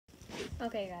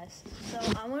Okay guys, so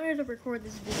I wanted to record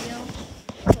this video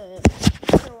to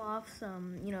show off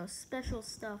some, special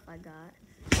stuff I got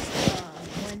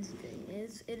Wednesday.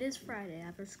 It is Friday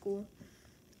after school.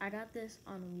 I got this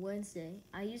on Wednesday.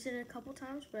 I used it a couple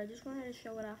times, but I just wanted to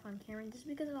show it off on camera just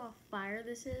because of how fire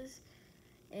this is.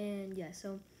 And yeah,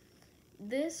 so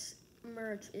this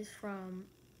merch is from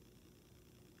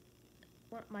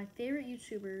my favorite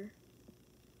YouTuber.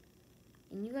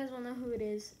 And you guys will know who it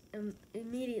is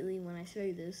immediately when I show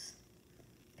you this.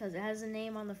 Because it has a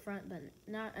name on the front, but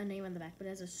not a name on the back. But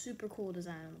it has a super cool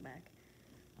design on the back.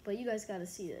 But you guys got to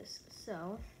see this.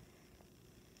 So,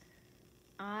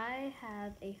 I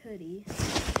have a hoodie. I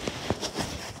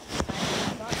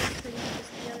bought this hoodie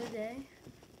just the other day.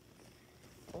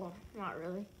 Well, not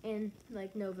really. In,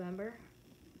 November.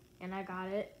 And I got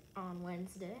it on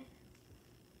Wednesday.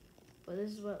 But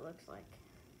this is what it looks like.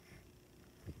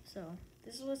 So,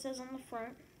 this is what it says on the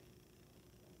front.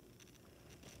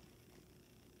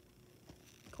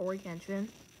 Cory Kenshin.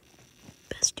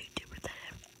 Best YouTuber that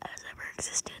has ever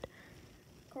existed.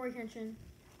 Cory Kenshin.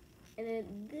 And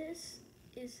then this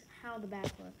is how the back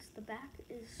looks. The back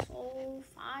is so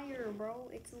fire, bro.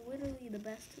 It's literally the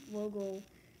best logo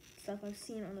stuff I've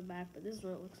seen on the back, but this is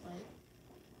what it looks like.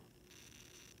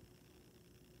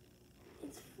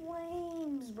 It's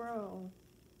flames, bro.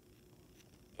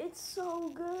 It's so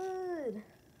good.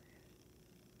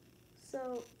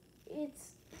 So,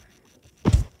 it's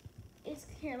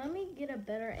here, let me get a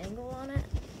better angle on it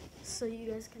so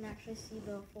you guys can actually see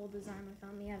the full design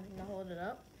without me having to hold it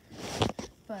up.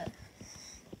 But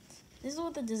this is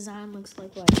what the design looks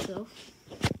like by itself.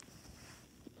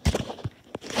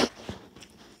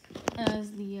 It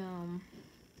has the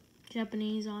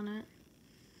Japanese on it.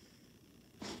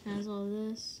 It has all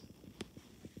this.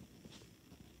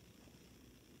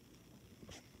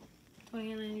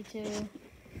 2092.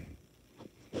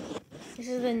 This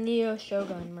is the Neo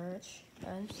Shogun merch,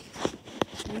 guys.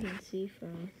 You can see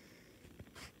from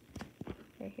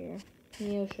right here.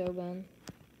 Neo Shogun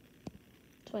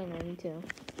 2092.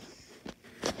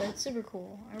 But it's super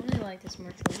cool. I really like this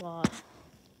merch a lot.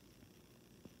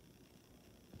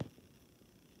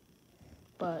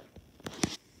 But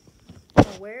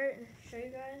I'll wear it and show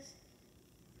you guys.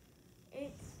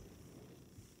 It's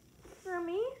for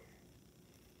me.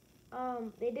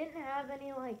 They didn't have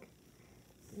any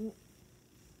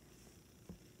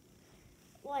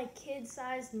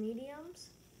kid-sized mediums,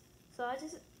 so I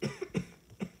just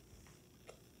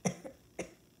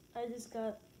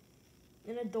got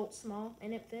an adult small,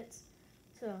 and it fits,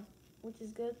 so which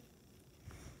is good.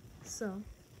 So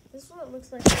this is what it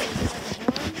looks like.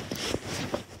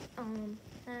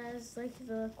 Has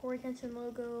the Cory Kenshin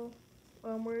logo,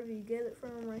 wherever you get it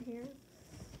from, right here,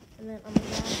 and then on the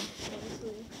back,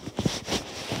 obviously,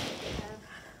 they have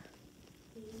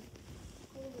the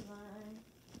cool design.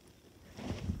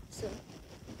 So,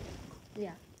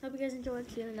 yeah. Hope you guys enjoyed.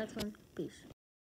 See you in the next one. Peace.